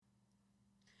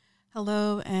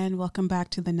Hello and welcome back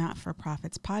to the Not for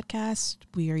Profits podcast.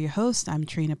 We are your hosts. I'm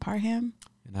Trina Parham.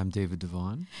 And I'm David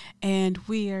Devon. And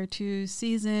we are two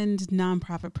seasoned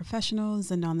nonprofit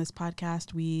professionals. And on this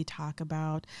podcast, we talk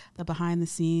about the behind the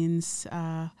scenes,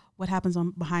 what happens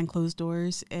behind closed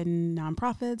doors in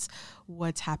nonprofits,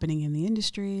 what's happening in the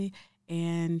industry,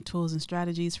 and tools and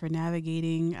strategies for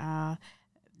navigating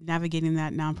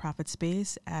that nonprofit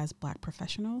space as Black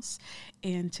professionals.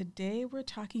 And today we're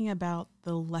talking about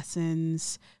the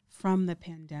lessons from the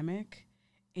pandemic.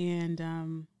 And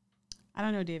I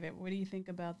don't know, David, what do you think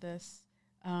about this?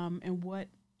 And what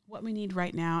we need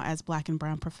right now as Black and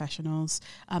Brown professionals,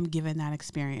 given that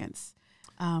experience?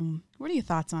 What are your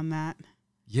thoughts on that?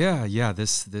 Yeah.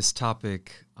 This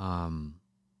topic,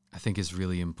 I think is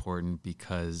really important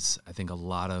because I think a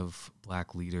lot of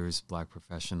Black leaders, Black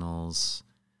professionals,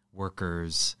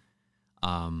 workers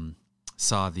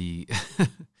saw the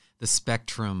the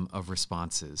spectrum of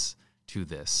responses to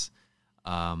this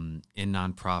in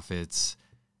nonprofits.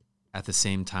 At the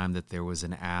same time that there was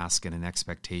an ask and an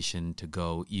expectation to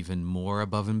go even more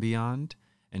above and beyond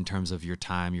in terms of your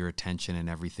time, your attention, and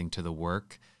everything to the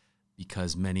work,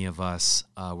 because many of us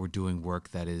were doing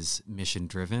work that is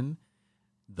mission-driven.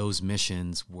 Those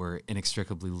missions were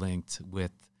inextricably linked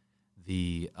with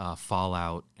the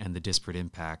fallout and the disparate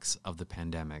impacts of the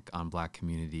pandemic on Black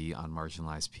community, on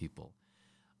marginalized people.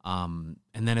 And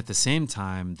then at the same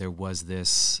time, there was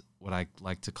this, what I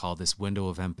like to call this window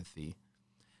of empathy,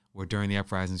 where during the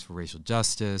uprisings for racial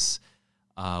justice,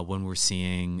 when we're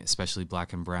seeing especially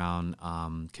Black and Brown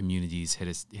communities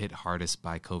hit hardest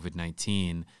by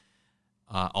COVID-19,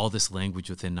 all this language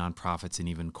within nonprofits and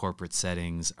even corporate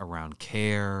settings around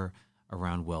care,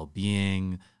 around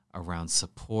well-being, around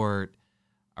support,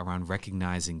 around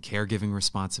recognizing caregiving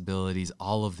responsibilities,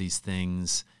 all of these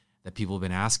things that people have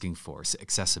been asking for,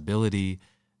 accessibility,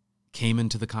 came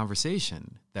into the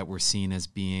conversation that were seen as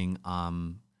being,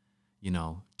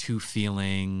 too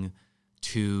feeling,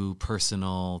 too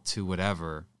personal, too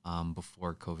whatever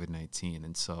before COVID-19.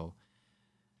 And so,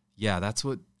 yeah, that's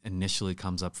what initially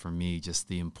comes up for me, just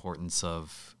the importance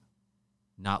of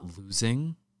not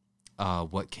losing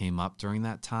what came up during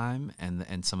that time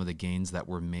and some of the gains that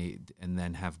were made and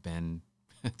then have been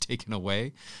taken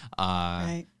away.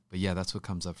 Right. But yeah, that's what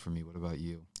comes up for me. What about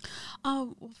you?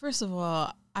 Well, first of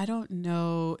all, I don't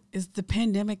know. Is the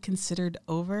pandemic considered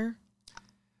over?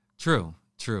 True.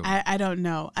 I don't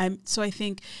know. So I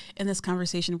think in this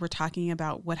conversation, we're talking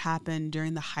about what happened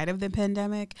during the height of the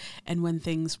pandemic and when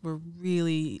things were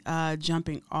really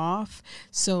jumping off.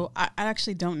 So I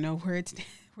actually don't know where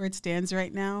it stands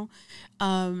right now.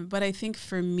 But I think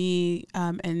for me,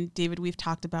 and David, we've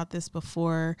talked about this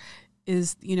before,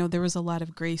 is, there was a lot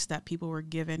of grace that people were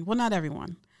given. Well, not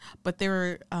everyone, but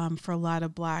there were, for a lot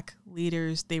of Black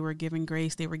leaders, they were given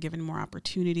grace, they were given more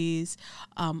opportunities,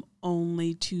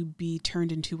 only to be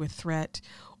turned into a threat,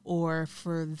 or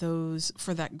for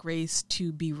that grace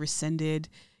to be rescinded,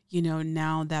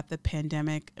 now that the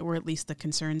pandemic, or at least the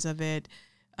concerns of it,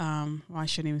 I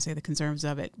shouldn't even say the concerns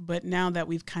of it, but now that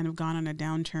we've kind of gone on a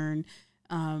downturn,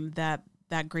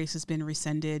 that grace has been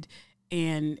rescinded.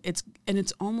 And it's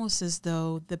almost as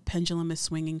though the pendulum is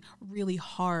swinging really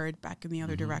hard back in the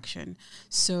other direction.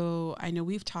 So I know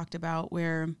we've talked about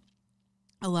where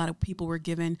a lot of people were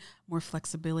given more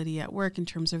flexibility at work in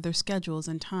terms of their schedules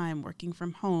and time, working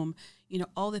from home,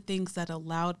 all the things that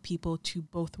allowed people to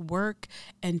both work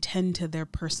and tend to their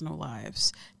personal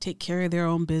lives, take care of their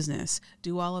own business,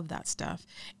 do all of that stuff.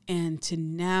 And to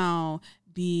now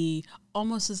be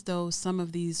almost as though some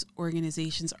of these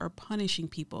organizations are punishing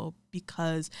people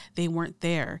because they weren't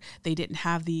there. They didn't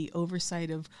have the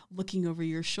oversight of looking over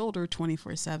your shoulder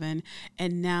 24/7.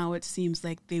 And now it seems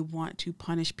like they want to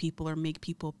punish people or make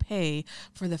people pay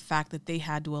for the fact that they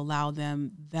had to allow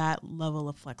them that level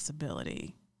of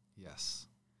flexibility. Yes.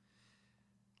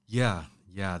 Yeah.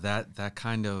 That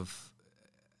kind of,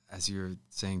 as you're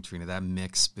saying, Trina, that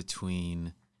mix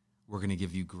between we're going to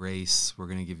give you grace, we're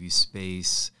going to give you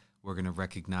space, we're going to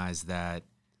recognize that,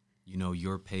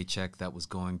 your paycheck that was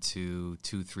going to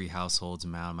 2-3 households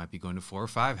amount might be going to 4 or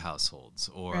 5 households,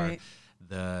 or Right.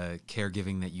 the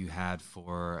caregiving that you had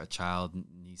for a child,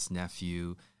 niece,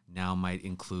 nephew now might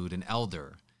include an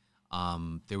elder.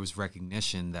 There was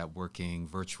recognition that working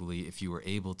virtually, if you were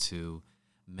able to,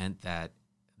 meant that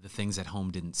the things at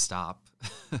home didn't stop,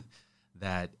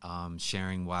 that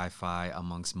sharing Wi-Fi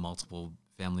amongst multiple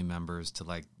family members to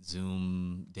like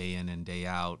Zoom day in and day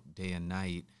out, day and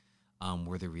night,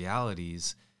 were the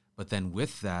realities. But then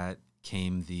with that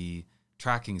came the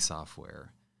tracking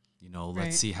software. Let's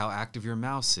Right. see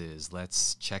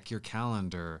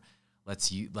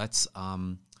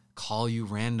call you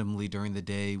randomly during the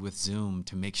day with Zoom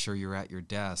to make sure you're at your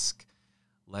desk.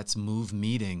 Let's move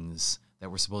meetings that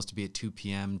were supposed to be at 2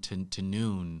 p.m. to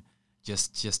noon,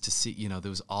 just to see, there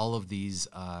was all of these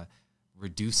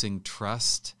reducing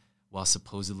trust while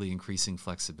supposedly increasing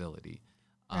flexibility.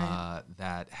 Right.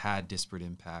 That had disparate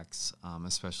impacts,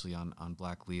 especially on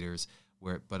Black leaders.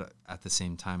 But at the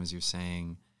same time, as you're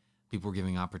saying, people were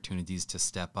giving opportunities to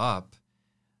step up,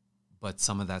 but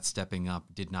some of that stepping up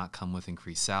did not come with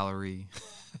increased salary.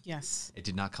 Yes. It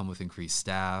did not come with increased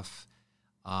staff.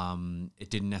 It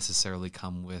didn't necessarily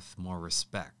come with more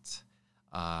respect.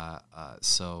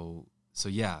 So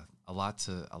yeah, a lot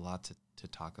to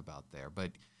talk about there.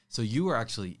 But so you were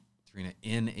actually, Tarina,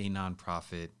 in a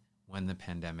nonprofit when the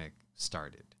pandemic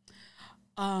started.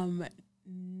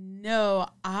 No,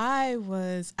 I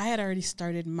had already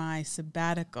started my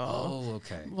sabbatical. Oh,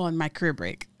 okay. Well, in my career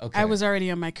break. Okay. I was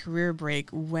already on my career break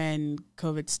when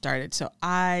COVID started, so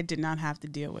I did not have to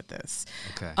deal with this.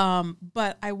 Okay.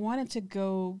 But I wanted to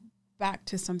go back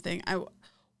to something.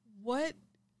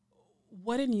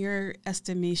 What in your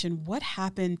estimation, what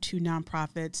happened to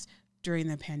nonprofits during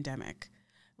the pandemic?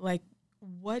 Like,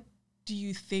 what do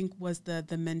you think was the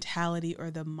mentality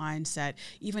or the mindset,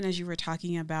 even as you were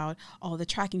talking about all the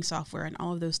tracking software and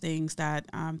all of those things that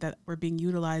were being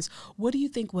utilized? What do you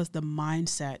think was the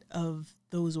mindset of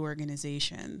those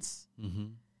organizations? Mm-hmm.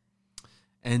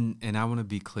 And I want to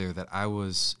be clear that I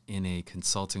was in a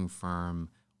consulting firm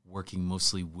working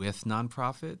mostly with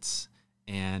nonprofits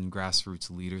and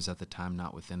grassroots leaders at the time,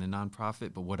 not within a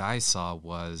nonprofit. But what I saw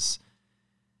was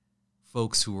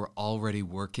folks who were already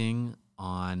working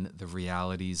on the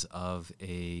realities of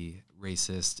a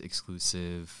racist,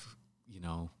 exclusive,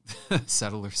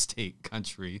 settler state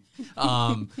country,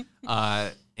 and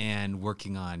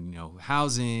working on,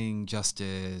 housing,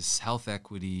 justice, health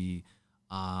equity,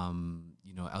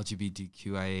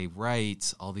 LGBTQIA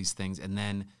rights, all these things. And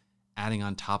then adding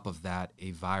on top of that a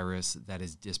virus that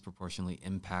is disproportionately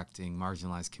impacting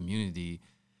marginalized community.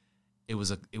 It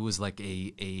was like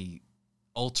a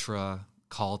ultra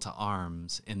call to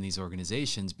arms in these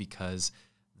organizations, because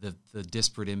the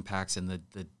disparate impacts and the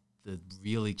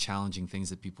really challenging things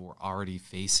that people were already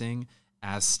facing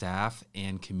as staff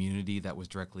and community that was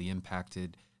directly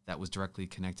impacted, that was directly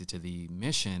connected to the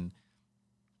mission.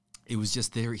 It was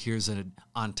just here's an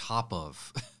on top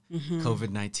of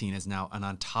COVID-19 is now an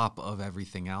on top of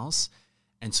everything else.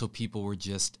 And so people were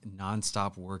just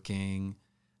nonstop working,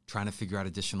 trying to figure out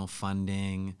additional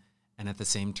funding. And at the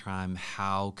same time,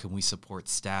 how can we support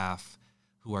staff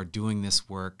who are doing this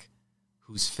work,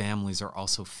 whose families are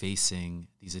also facing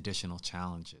these additional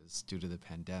challenges due to the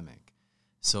pandemic?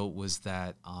 So it was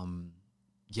that,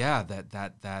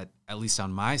 that at least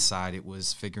on my side, it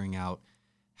was figuring out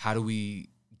how do we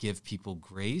give people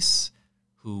grace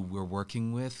who we're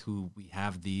working with, who we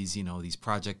have these, these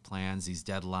project plans, these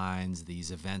deadlines,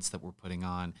 these events that we're putting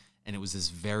on. And it was this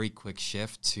very quick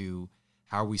shift to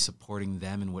how are we supporting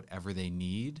them in whatever they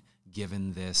need,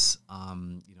 given this,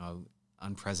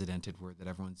 unprecedented word that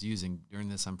everyone's using during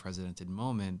this unprecedented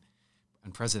moment,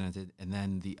 unprecedented. And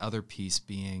then the other piece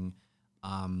being,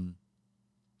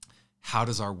 how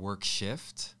does our work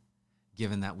shift,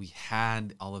 given that we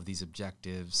had all of these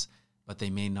objectives, but they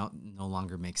may no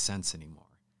longer make sense anymore,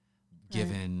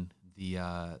 given the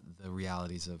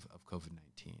realities of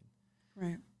COVID-19.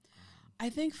 Right. I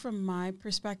think from my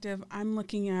perspective, I'm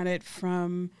looking at it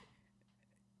from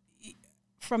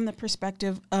the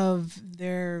perspective of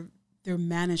their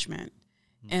management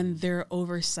and their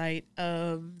oversight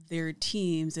of their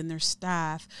teams and their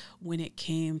staff when it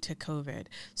came to COVID.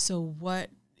 So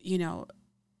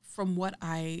from what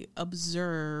I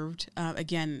observed,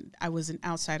 again, I was an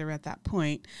outsider at that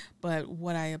point, but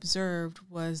what I observed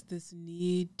was this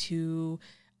need to,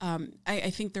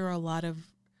 I think there are a lot of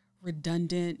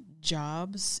redundant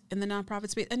jobs in the nonprofit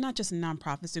space, and not just in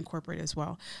nonprofits, in corporate as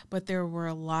well, but there were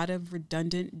a lot of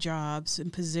redundant jobs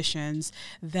and positions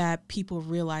that people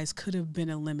realized could have been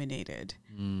eliminated.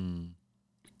 And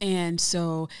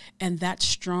that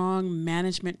strong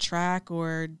management track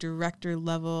or director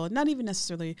level, not even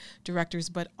necessarily directors,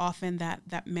 but often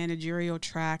that managerial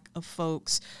track of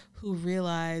folks who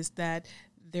realized that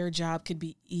their job could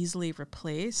be easily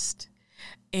replaced.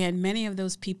 And many of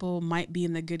those people might be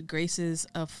in the good graces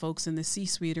of folks in the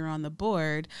C-suite or on the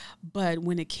board, but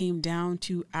when it came down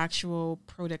to actual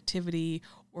productivity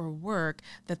or work,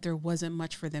 that there wasn't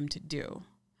much for them to do.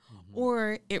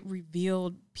 Or it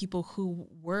revealed people who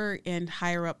were in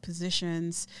higher up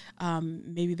positions,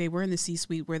 maybe they were in the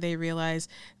C-suite, where they realized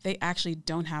they actually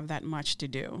don't have that much to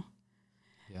do.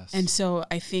 Yes. And so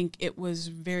I think it was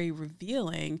very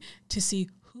revealing to see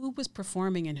who was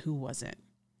performing and who wasn't.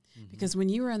 because when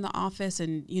you were in the office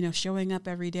and, you know, showing up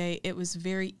every day, it was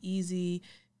very easy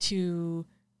to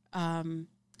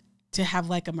have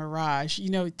like a mirage, you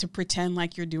know, to pretend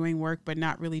like you're doing work, but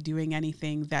not really doing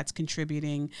anything that's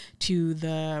contributing to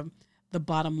the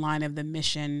bottom line of the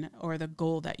mission or the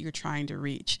goal that you're trying to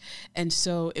reach. And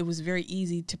so it was very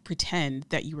easy to pretend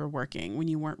that you were working when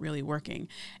you weren't really working.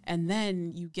 And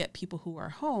then you get people who are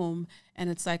home, and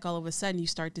it's like all of a sudden you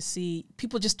start to see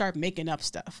people just start making up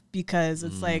stuff, because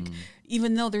it's like,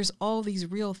 even though there's all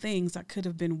these real things that could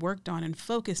have been worked on and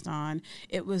focused on,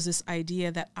 it was this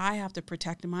idea that I have to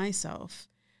protect myself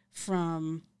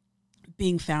from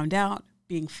being found out,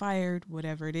 being fired,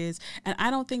 whatever it is. And I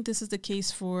don't think this is the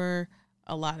case for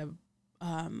a lot of,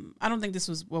 I don't think this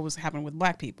was what was happening with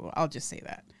Black people. I'll just say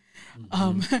that.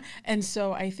 And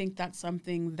so I think that's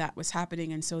something that was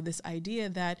happening. And so this idea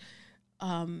that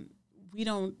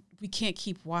we can't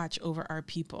keep watch over our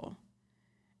people.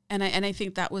 And I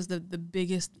think that was the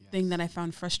biggest thing that I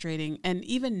found frustrating. And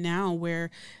even now,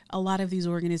 where a lot of these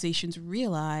organizations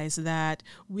realize that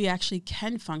we actually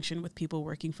can function with people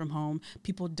working from home,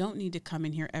 people don't need to come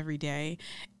in here every day.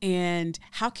 And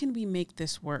how can we make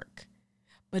this work?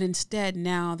 But instead,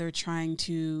 now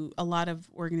a lot of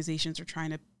organizations are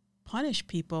trying to punish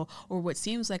people, or what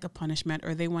seems like a punishment,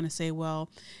 or they want to say, well,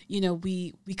 you know,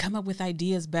 we come up with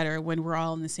ideas better when we're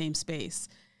all in the same space.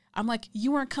 I'm like,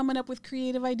 you weren't coming up with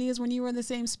creative ideas when you were in the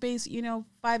same space, you know,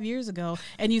 5 years ago,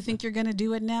 and you think you're going to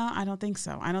do it now? I don't think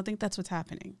so. I don't think that's what's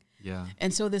happening. Yeah.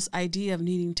 And so this idea of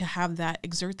needing to have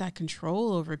exert that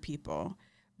control over people,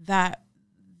 that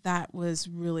was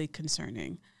really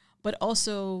concerning. But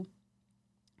also,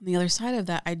 on the other side of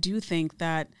that, I do think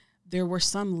that there were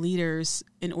some leaders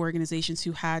in organizations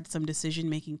who had some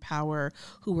decision-making power,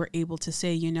 who were able to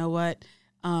say, you know what,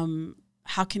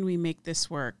 how can we make this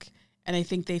work? And I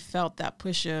think they felt that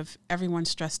push of everyone's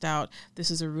stressed out. This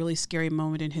is a really scary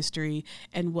moment in history.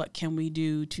 And what can we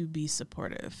do to be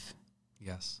supportive?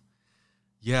 Yes.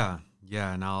 Yeah.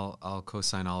 Yeah. And I'll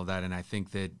co-sign all of that. And I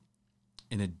think that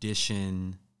in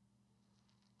addition,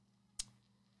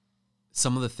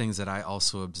 some of the things that I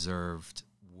also observed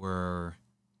were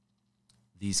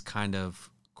these kind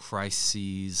of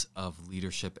crises of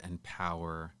leadership and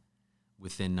power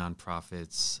within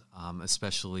nonprofits,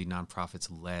 especially nonprofits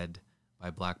led by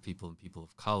Black people and people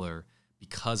of color,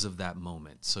 because of that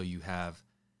moment. So you have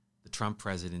the Trump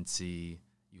presidency,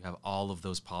 you have all of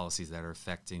those policies that are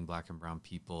affecting Black and brown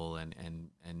people and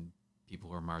people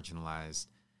who are marginalized.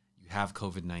 You have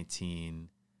COVID-19,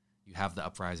 you have the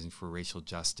uprising for racial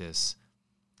justice.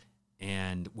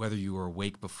 And whether you were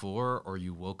awake before or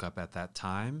you woke up at that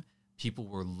time, people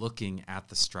were looking at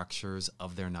the structures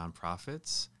of their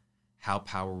nonprofits, how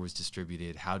power was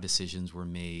distributed, how decisions were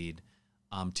made.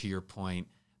 To your point,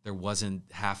 there wasn't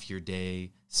half your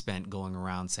day spent going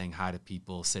around saying hi to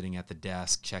people, sitting at the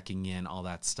desk, checking in, all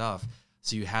that stuff.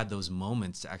 So you had those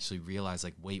moments to actually realize,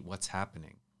 like, wait, what's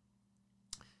happening?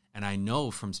 And I know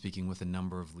from speaking with a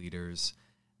number of leaders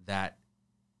that,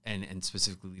 and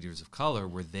specifically leaders of color,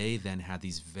 where they then had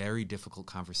these very difficult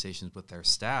conversations with their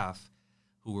staff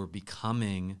who were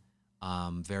becoming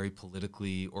very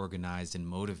politically organized and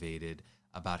motivated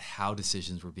about how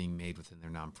decisions were being made within their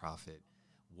nonprofit.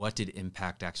 What did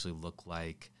impact actually look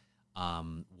like?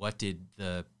 What did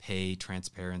the pay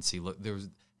transparency look? There was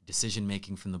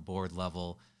decision-making from the board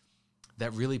level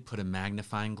that really put a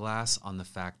magnifying glass on the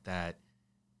fact that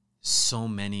so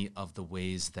many of the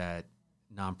ways that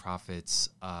nonprofits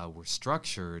were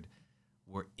structured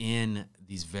were in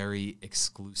these very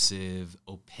exclusive,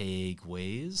 opaque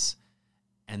ways.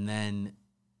 And then,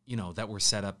 you know, that were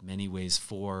set up many ways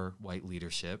for white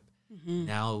leadership,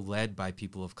 now led by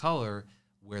people of color,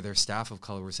 where their staff of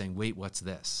color were saying, wait, what's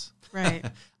this? Right.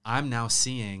 I'm now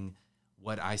seeing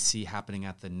what I see happening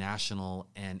at the national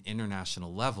and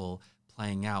international level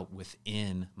playing out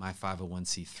within my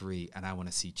 501c3, and I want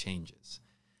to see changes.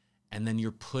 And then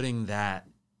you're putting that,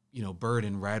 you know,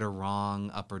 burden, right or wrong,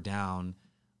 up or down,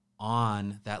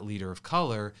 on that leader of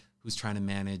color who's trying to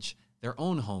manage their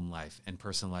own home life and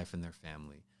personal life and their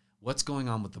family. What's going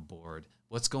on with the board?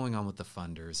 What's going on with the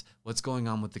funders? What's going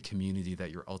on with the community that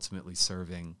you're ultimately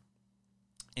serving?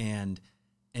 And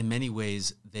in many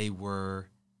ways, they were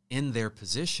in their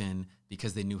position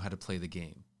because they knew how to play the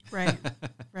game. Right,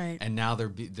 right. And now their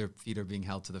feet are being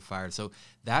held to the fire. So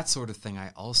that sort of thing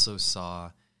I also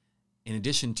saw, in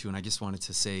addition to, and I just wanted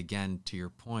to say again, to your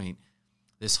point,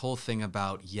 this whole thing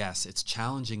about, yes, it's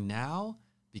challenging now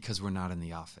because we're not in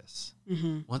the office.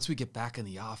 Once we get back in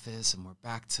the office and we're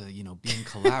back to, you know, being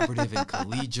collaborative and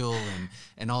collegial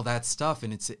and all that stuff.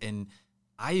 And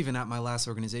I even, at my last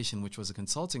organization, which was a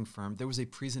consulting firm, there was a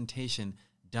presentation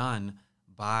done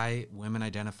by women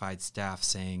identified staff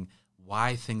saying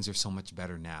why things are so much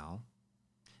better now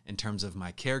in terms of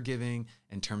my caregiving,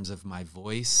 in terms of my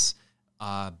voice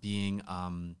being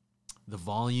the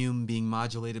volume being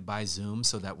modulated by Zoom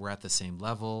so that we're at the same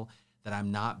level, that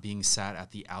I'm not being sat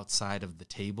at the outside of the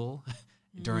table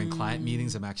during client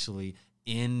meetings. I'm actually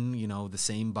in, the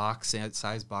same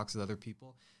size box as other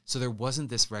people. So there wasn't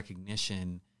this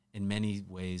recognition in many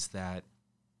ways that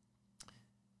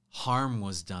harm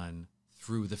was done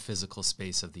through the physical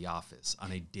space of the office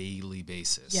on a daily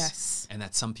basis. Yes. And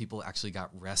that some people actually got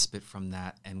respite from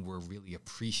that and were really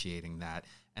appreciating that,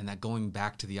 and that going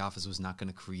back to the office was not going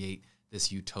to create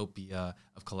this utopia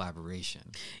of collaboration.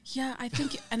 Yeah, I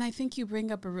think you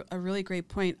bring up a really great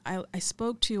point. I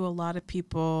spoke to a lot of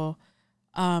people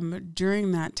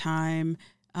during that time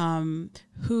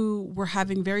who were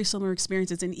having very similar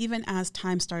experiences. And even as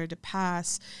time started to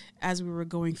pass, as we were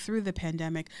going through the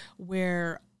pandemic,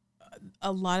 where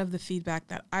a lot of the feedback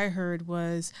that I heard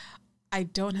was, I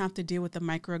don't have to deal with the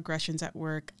microaggressions at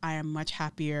work. I am much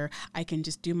happier. I can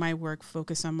just do my work,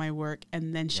 focus on my work,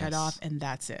 and then shut off, and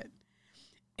that's it.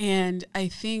 And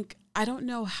I don't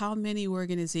know how many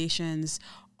organizations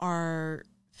are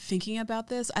thinking about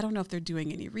this. I don't know if they're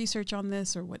doing any research on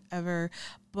this or whatever,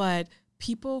 but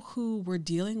people who were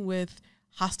dealing with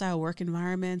hostile work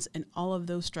environments and all of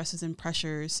those stresses and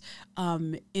pressures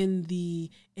in the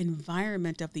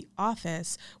environment of the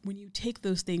office, when you take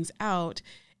those things out,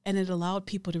 and it allowed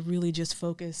people to really just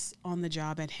focus on the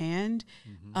job at hand.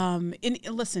 And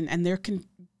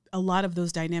a lot of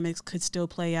those dynamics could still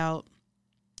play out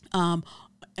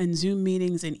in Zoom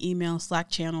meetings and email, Slack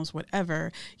channels,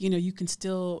 whatever. You can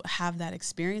still have that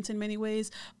experience in many ways,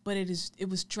 but it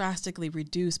was drastically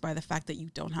reduced by the fact that you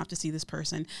don't have to see this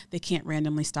person. They can't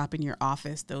randomly stop in your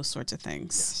office, those sorts of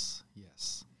things.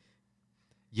 Yes.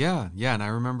 Yeah. And I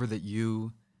remember that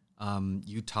you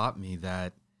taught me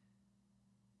that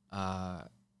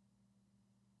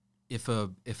if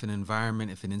an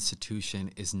environment, if an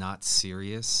institution is not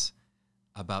serious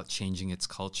about changing its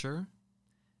culture,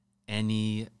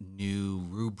 any new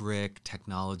rubric,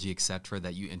 technology, etc.,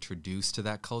 that you introduce to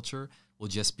that culture will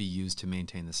just be used to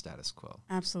maintain the status quo.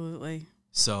 Absolutely.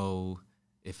 So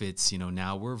if it's,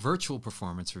 now we're virtual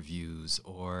performance reviews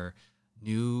or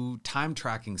new time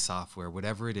tracking software,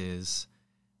 whatever it is,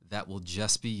 that will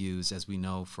just be used, as we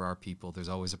know for our people, there's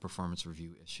always a performance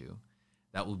review issue.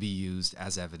 That will be used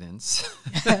as evidence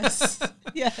Yes.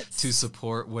 to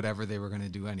support whatever they were going to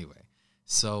do anyway.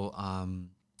 So on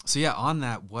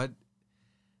that,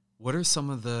 what are some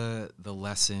of the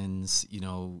lessons,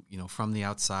 from the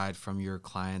outside, from your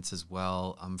clients as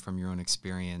well, from your own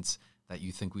experience, that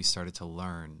you think we started to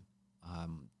learn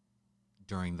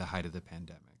during the height of the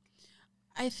pandemic?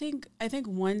 I think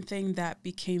one thing that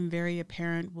became very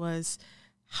apparent was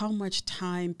how much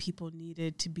time people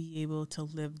needed to be able to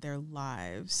live their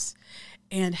lives,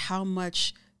 and how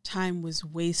much time was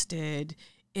wasted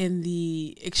in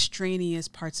the extraneous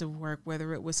parts of work,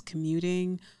 whether it was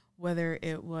commuting, whether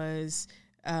it was,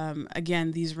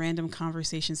 again, these random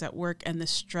conversations at work, and the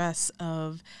stress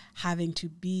of having to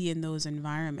be in those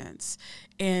environments.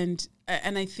 And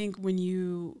I think when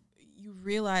you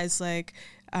realize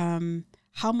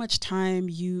how much time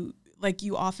you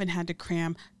often had to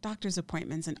cram doctor's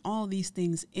appointments and all these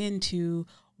things into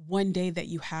one day that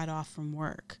you had off from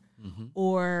work. Mm-hmm.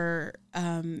 Or,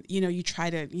 you try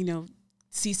to,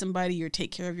 see somebody or take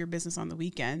care of your business on the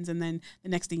weekends, and then the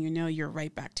next thing you know, you're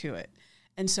right back to it.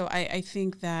 And so I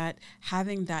think that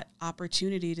having that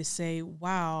opportunity to say,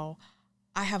 wow,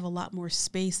 I have a lot more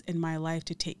space in my life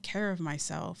to take care of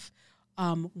myself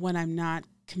when I'm not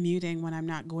commuting, when I'm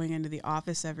not going into the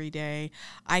office every day,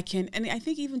 I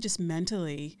think even just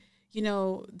mentally,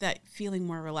 that feeling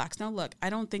more relaxed. Now, look, I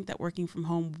don't think that working from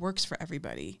home works for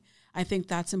everybody. I think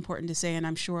that's important to say, and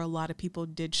I'm sure a lot of people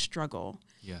did struggle.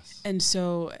 Yes. And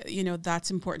so,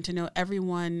 that's important to know.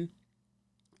 Everyone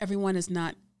is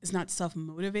not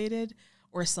self-motivated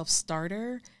or a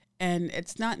self-starter, and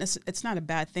it's not a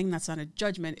bad thing. That's not a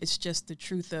judgment. It's just the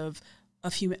truth of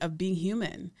being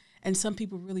human. And some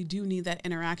people really do need that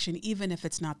interaction, even if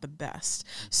it's not the best.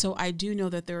 So I do know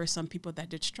that there are some people that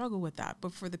did struggle with that.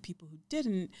 But for the people who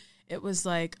didn't, it was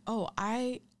like, oh,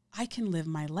 I can live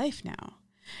my life now.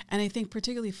 And I think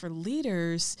particularly for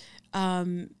leaders,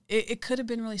 it could have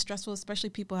been really stressful, especially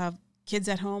people have kids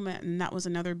at home, and that was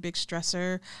another big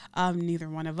stressor. Neither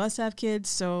one of us have kids,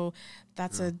 so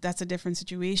that's a different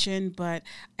situation. But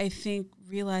I think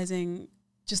realizing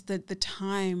just the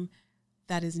time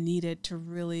that is needed to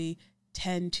really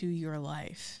tend to your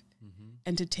life, mm-hmm.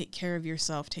 and to take care of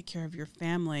yourself, take care of your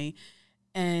family.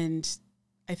 And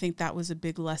I think that was a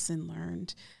big lesson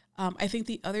learned. I think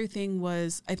the other thing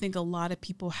was, I think a lot of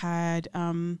people had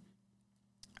a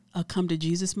come to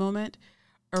Jesus moment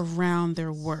around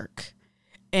their work,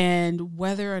 and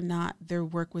whether or not their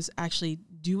work was actually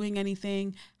doing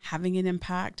anything, having an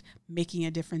impact, making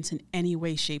a difference in any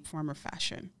way, shape, form, or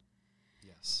fashion.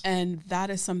 Yes. And that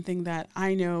is something that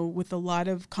I know with a lot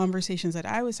of conversations that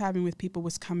I was having with people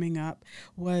was coming up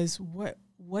was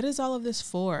what is all of this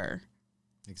for?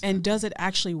 Exactly. And does it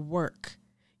actually work?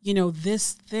 You know,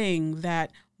 this thing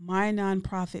that my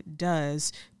nonprofit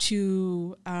does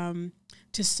to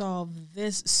solve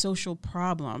this social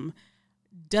problem,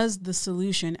 does the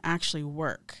solution actually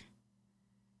work?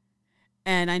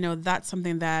 And I know that's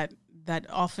something that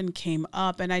often came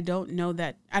up, and I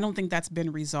don't think that's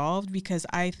been resolved, because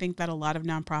I think that a lot of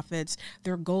nonprofits,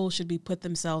 their goal should be to put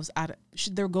themselves out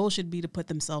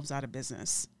of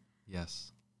business.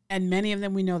 Yes. And many of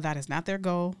them, we know that is not their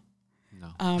goal.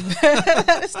 No.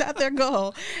 That is not their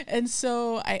goal. And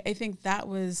so I think that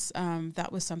was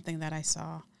something that I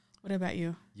saw. What about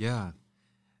you? Yeah,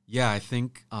 I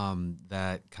think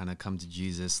that kind of come to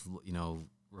Jesus,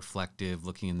 reflective,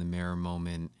 looking in the mirror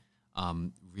moment,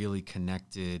 really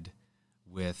connected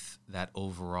with that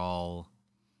overall,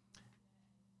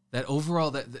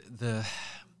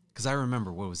 because I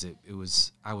remember, what was it?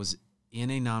 I was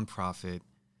in a nonprofit.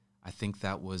 I think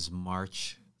that was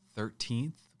March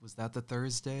 13th. Was that the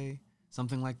Thursday?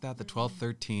 Something like that, the 12th,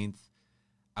 13th.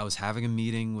 I was having a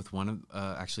meeting with one of,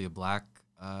 actually a Black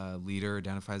leader,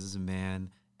 identifies as a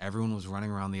man. Everyone was running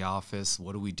around the office.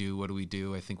 What do we do? What do we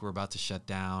do? I think we're about to shut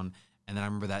down. And then I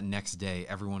remember that next day,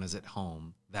 everyone is at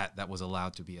home. That was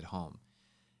allowed to be at home.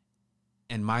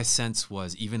 And my sense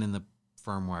was, even in the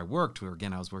firm where I worked, where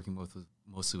again I was working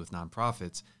mostly with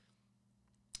nonprofits,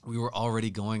 we were already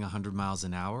going 100 miles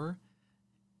an hour.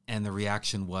 And the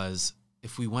reaction was,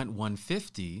 if we went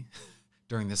 150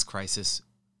 during this crisis,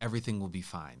 everything will be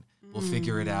fine. We'll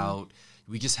figure it out.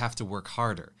 We just have to work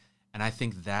harder. And I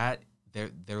think that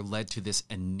there led to this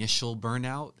initial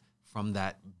burnout from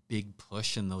that big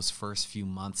push in those first few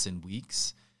months and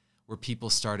weeks, where people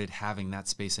started having that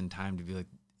space and time to be like,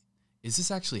 is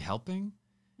this actually helping?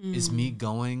 Is me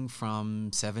going from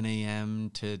 7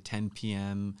 a.m. to 10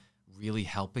 p.m. really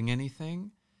helping anything?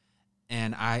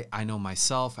 And I know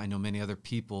myself, I know many other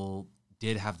people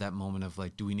did have that moment of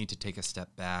like, do we need to take a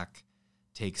step back,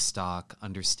 take stock,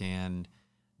 understand,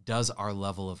 does our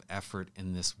level of effort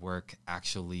in this work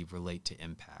actually relate to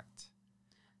impact?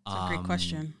 That's a great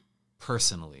question.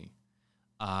 Personally.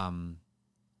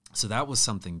 So that was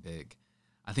something big.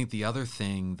 I think the other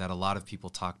thing that a lot of people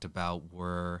talked about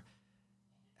were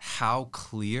how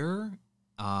clear,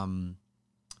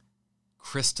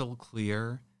 crystal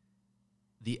clear,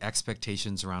 the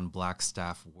expectations around Black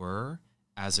staff were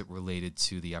as it related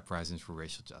to the uprisings for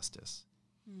racial justice.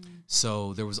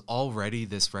 So there was already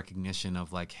this recognition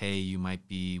of like, hey, you might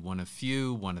be one of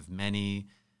few, one of many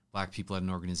Black people at an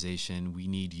organization. We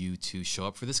need you to show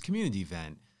up for this community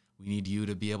event. We need you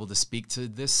to be able to speak to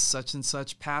this such and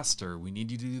such pastor. We need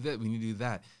you to do that. We need to do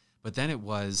that. But then it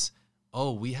was,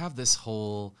 oh, we have this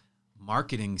whole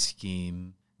marketing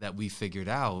scheme that we figured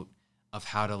out of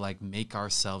how to like make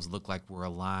ourselves look like we're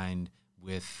aligned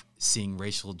with seeing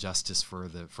racial justice for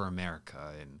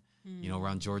America, and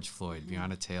around George Floyd,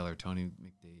 Breonna Taylor, Tony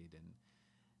McDade,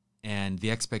 and the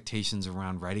expectations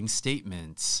around writing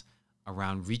statements,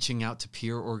 around reaching out to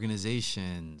peer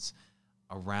organizations,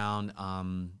 around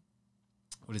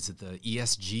the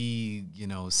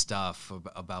ESG, stuff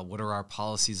about what are our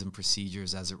policies and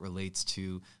procedures as it relates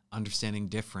to understanding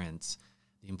difference,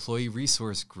 the employee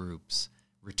resource groups,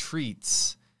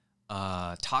 retreats,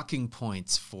 talking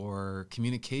points for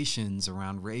communications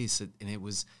around race. And it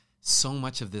was, so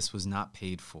much of this was not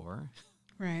paid for.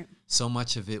 Right. So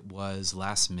much of it was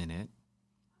last minute.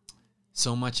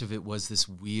 So much of it was this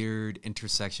weird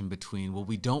intersection between, well,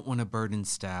 we don't want to burden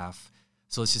staff,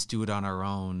 so let's just do it on our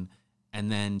own.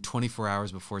 And then 24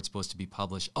 hours before it's supposed to be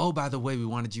published, oh, by the way, we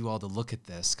wanted you all to look at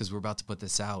this because we're about to put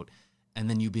this out. And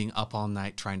then you being up all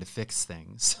night trying to fix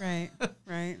things. Right,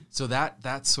 right. So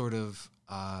that sort of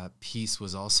piece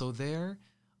was also there.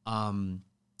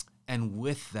 And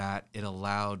with that, it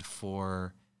allowed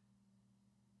for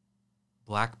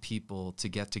Black people to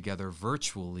get together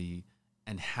virtually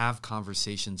and have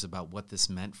conversations about what this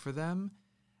meant for them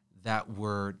that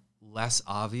were less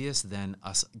obvious than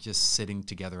us just sitting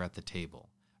together at the table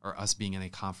or us being in a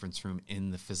conference room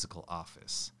in the physical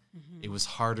office. Mm-hmm. It was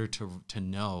harder to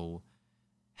know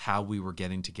how we were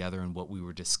getting together and what we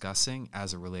were discussing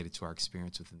as it related to our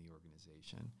experience within the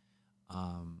organization.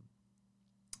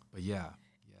 But yeah.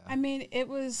 I mean, it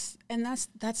was, and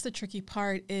that's the tricky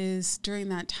part is during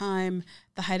that time,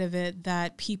 the height of it,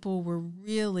 that people were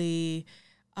really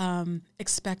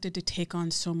expected to take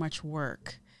on so much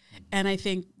work. And I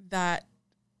think that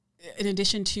in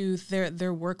addition to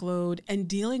their workload and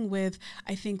dealing with,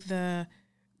 I think the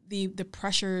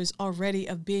pressures already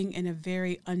of being in a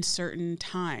very uncertain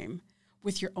time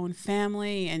with your own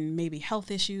family and maybe health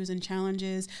issues and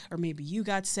challenges, or maybe you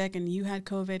got sick and you had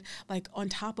COVID, like on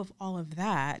top of all of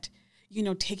that, you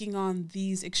know, taking on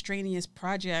these extraneous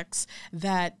projects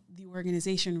that the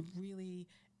organization really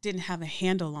didn't have a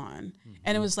handle on. Mm-hmm.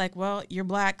 And it was like, well, you're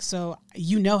Black, so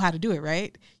you know how to do it,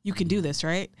 right? You can do this,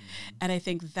 right? Mm-hmm. And I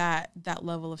think that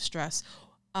level of stress,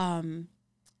 a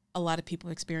lot of people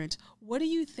experience. What do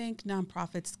you think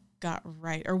nonprofits got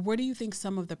right? Or what do you think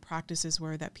some of the practices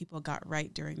were that people got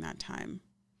right during that time?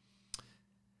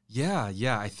 Yeah.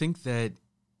 I think that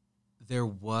there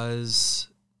was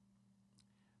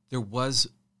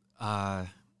an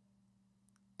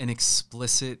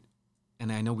explicit,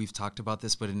 and I know we've talked about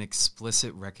this, but an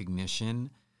explicit recognition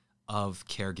of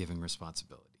caregiving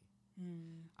responsibility.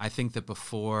 I think that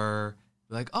before,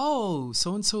 like, oh,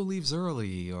 so-and-so leaves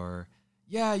early, or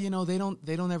yeah, you know, they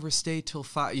don't ever stay till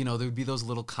 5. You know, there would be those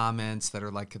little comments that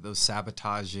are like those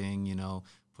sabotaging, you know,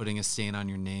 putting a stain on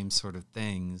your name sort of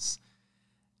things.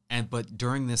 But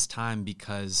during this time,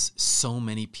 because so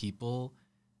many people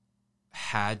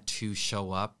had to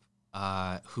show up,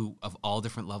 who of all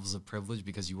different levels of privilege,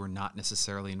 because you were not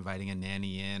necessarily inviting a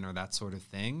nanny in or that sort of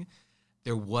thing,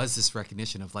 there was this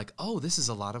recognition of like, oh, this is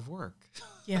a lot of work.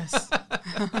 Yes.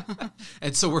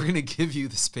 And so we're going to give you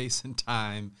the space and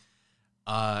time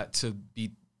to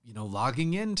be, you know,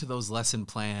 logging into those lesson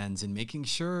plans and making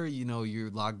sure, you know,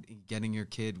 you're getting your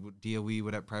kid DOE,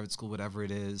 whatever, private school, whatever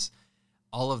it is.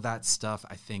 All of that stuff,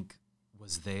 I think,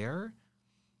 was there.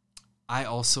 I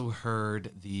also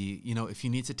heard you know, if you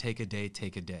need to take a day,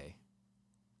 take a day.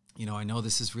 You know, I know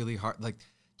this is really hard, like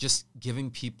just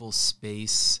giving people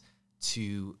space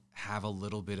to have a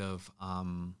little bit of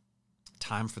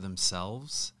time for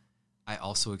themselves. I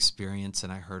also experienced,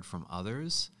 and I heard from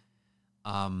others,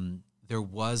 there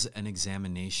was an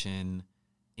examination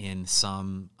in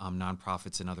some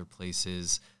nonprofits and other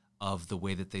places of the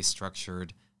way that they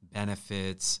structured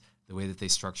benefits, the way that they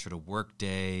structured a work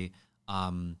day,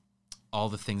 all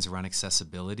the things around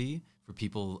accessibility for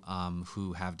people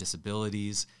who have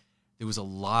disabilities. There was a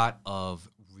lot of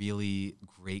really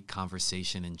great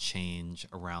conversation and change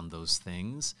around those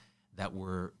things that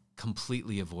were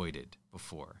completely avoided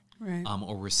before. Right.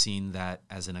 Or we're seeing that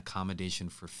as an accommodation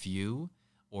for few,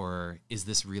 or is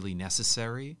this really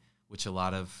necessary? Which a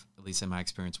lot of, at least in my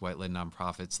experience, white-led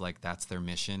nonprofits, like that's their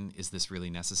mission. Is this really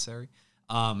necessary?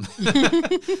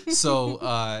 So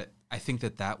I think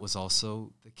that was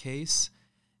also the case.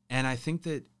 And I think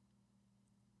that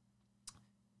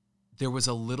there was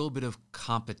a little bit of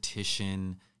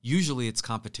competition. Usually it's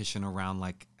competition around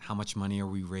like how much money are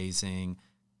we raising,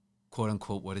 quote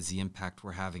unquote, what is the impact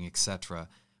we're having, et cetera.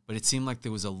 But it seemed like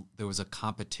there was a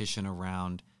competition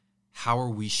around how are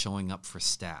we showing up for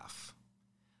staff?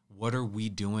 What are we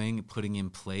doing, putting in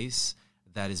place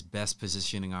that is best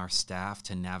positioning our staff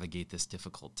to navigate this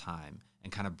difficult time,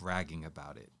 and kind of bragging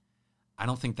about it? I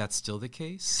don't think that's still the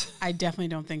case. I definitely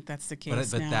don't think that's the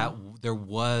case. But that there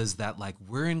was that, like,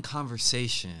 we're in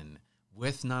conversation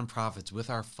with nonprofits, with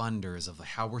our funders of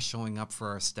how we're showing up for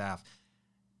our staff.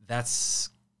 That's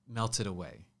melted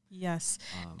away. Yes.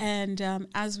 And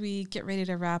as we get ready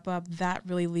to wrap up, that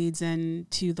really leads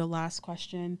into the last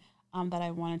question that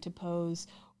I wanted to pose.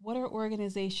 What are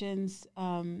organizations?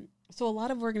 So a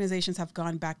lot of organizations have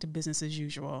gone back to business as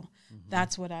usual. Mm-hmm.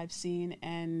 That's what I've seen.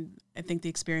 And I think the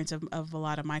experience of a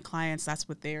lot of my clients, that's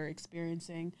what they're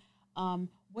experiencing.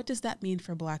 What does that mean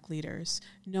for Black leaders,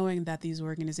 knowing that these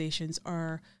organizations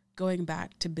are going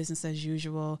back to business as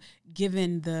usual,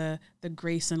 given the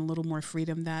grace and a little more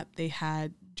freedom that they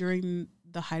had during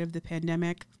the height of the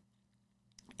pandemic?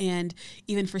 And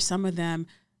even for some of them,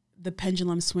 the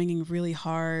pendulum swinging really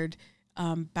hard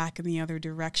back in the other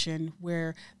direction,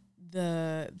 where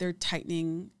they're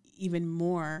tightening even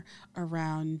more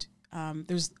around,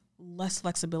 there's less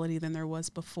flexibility than there was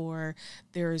before.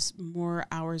 There's more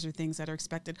hours or things that are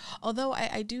expected. Although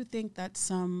I do think that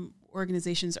some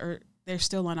organizations they're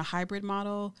still on a hybrid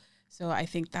model. So I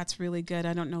think that's really good.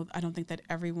 I don't think that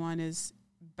everyone is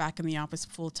back in the office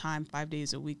full time, 5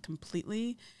 days a week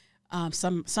completely.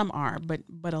 Some are,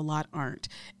 but a lot aren't.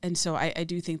 And so I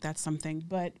do think that's something.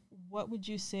 But what would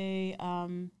you say,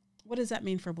 what does that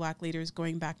mean for Black leaders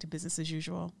going back to business as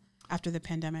usual after the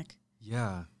pandemic?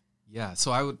 Yeah.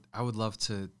 So I would love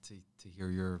to hear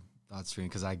your thought stream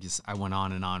because I went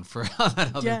on and on for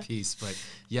that other piece. But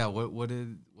yeah,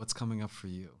 what's coming up for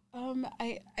you?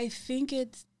 I think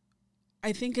it's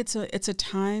a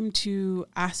time to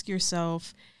ask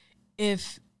yourself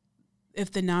if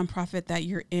the nonprofit that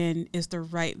you're in is the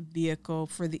right vehicle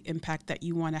for the impact that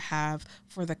you want to have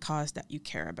for the cause that you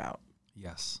care about.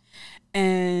 Yes.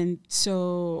 And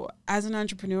so as an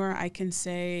entrepreneur, I can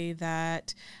say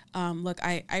that, look,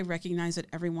 I recognize that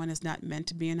everyone is not meant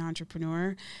to be an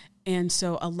entrepreneur. And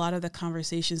so a lot of the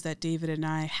conversations that David and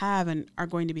I have and are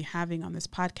going to be having on this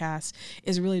podcast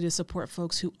is really to support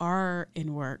folks who are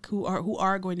in work, who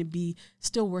are going to be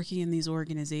still working in these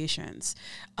organizations.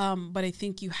 But I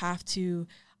think you have to,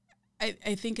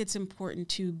 I think it's important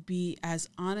to be as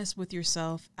honest with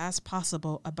yourself as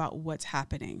possible about what's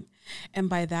happening. And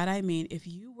by that, I mean, if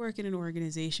you work in an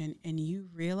organization and you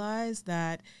realize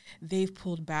that they've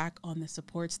pulled back on the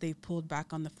supports, they've pulled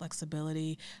back on the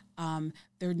flexibility,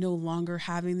 they're no longer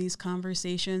having these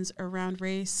conversations around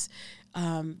race,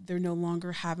 they're no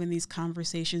longer having these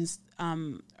conversations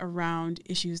around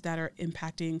issues that are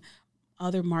impacting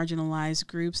other marginalized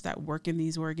groups that work in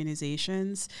these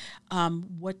organizations.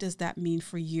 What does that mean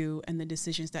for you and the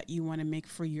decisions that you want to make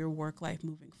for your work life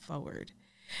moving forward?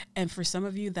 And for some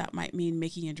of you, that might mean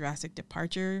making a drastic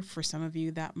departure. For some of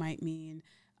you, that might mean,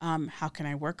 how can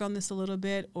I work on this a little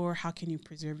bit? Or how can you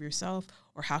preserve yourself?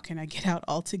 Or how can I get out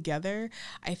altogether?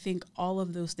 I think all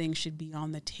of those things should be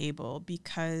on the table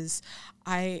because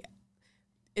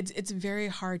it's very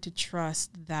hard to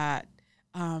trust that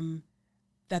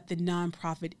that the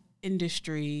nonprofit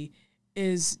industry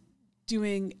is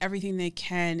doing everything they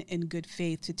can in good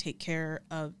faith to take care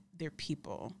of their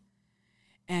people.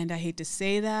 And I hate to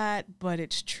say that, but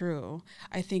it's true.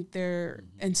 I think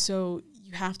and so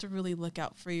you have to really look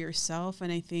out for yourself.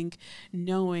 And I think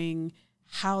knowing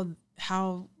how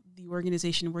the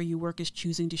organization where you work is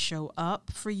choosing to show up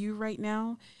for you right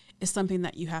now is something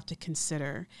that you have to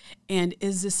consider. And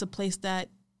is this a place that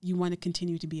you want to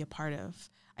continue to be a part of?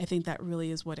 I think that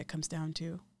really is what it comes down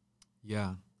to.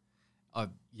 Yeah.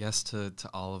 Yes to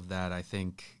all of that. I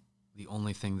think the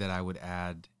only thing that I would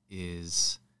add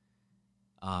is,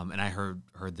 and I heard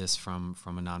this from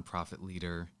a nonprofit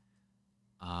leader,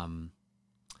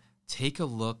 take a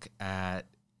look at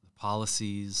the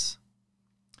policies,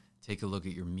 take a look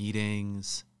at your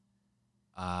meetings,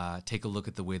 take a look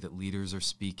at the way that leaders are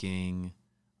speaking,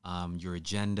 your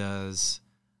agendas,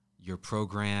 your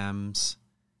programs.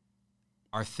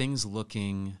 Are things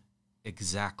looking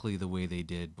exactly the way they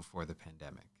did before the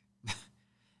pandemic?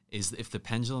 If the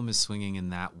pendulum is swinging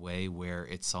in that way where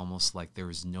it's almost like there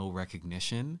is no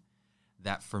recognition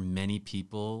that for many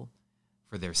people,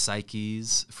 for their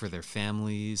psyches, for their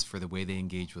families, for the way they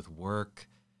engage with work,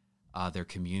 their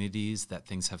communities, that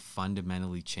things have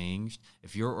fundamentally changed.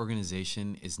 If your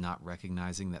organization is not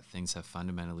recognizing that things have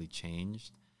fundamentally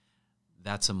changed,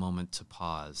 that's a moment to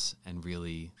pause and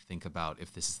really think about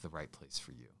if this is the right place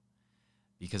for you.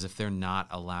 Because if they're not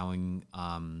allowing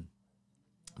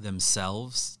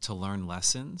themselves to learn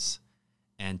lessons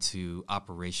and to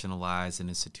operationalize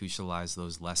and institutionalize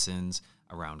those lessons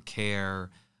around care,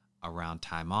 around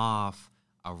time off,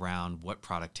 around what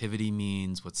productivity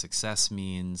means, what success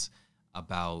means,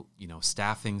 about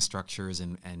staffing structures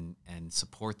and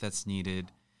support that's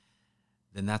needed,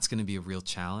 then that's going to be a real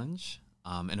challenge.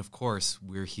 And of course,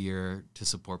 we're here to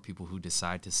support people who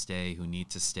decide to stay, who need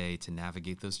to stay to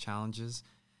navigate those challenges.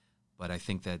 But I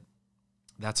think that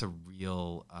that's a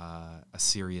real, a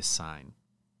serious sign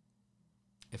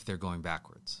if they're going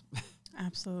backwards.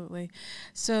 Absolutely.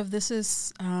 So this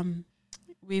is,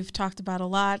 we've talked about a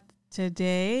lot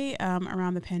today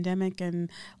around the pandemic and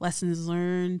lessons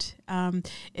learned.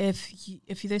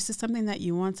 If this is something that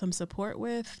you want some support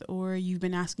with, or you've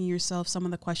been asking yourself some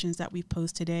of the questions that we've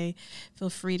posed today, feel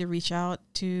free to reach out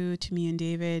to me and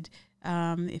David.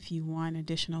 If you want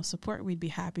additional support, we'd be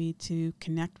happy to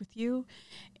connect with you.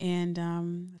 And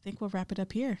I think we'll wrap it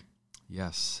up here.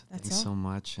 Yes. Thanks so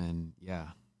much. And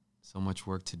so much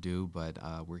work to do, but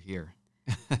we're here.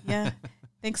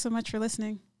 Thanks so much for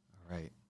listening. All right.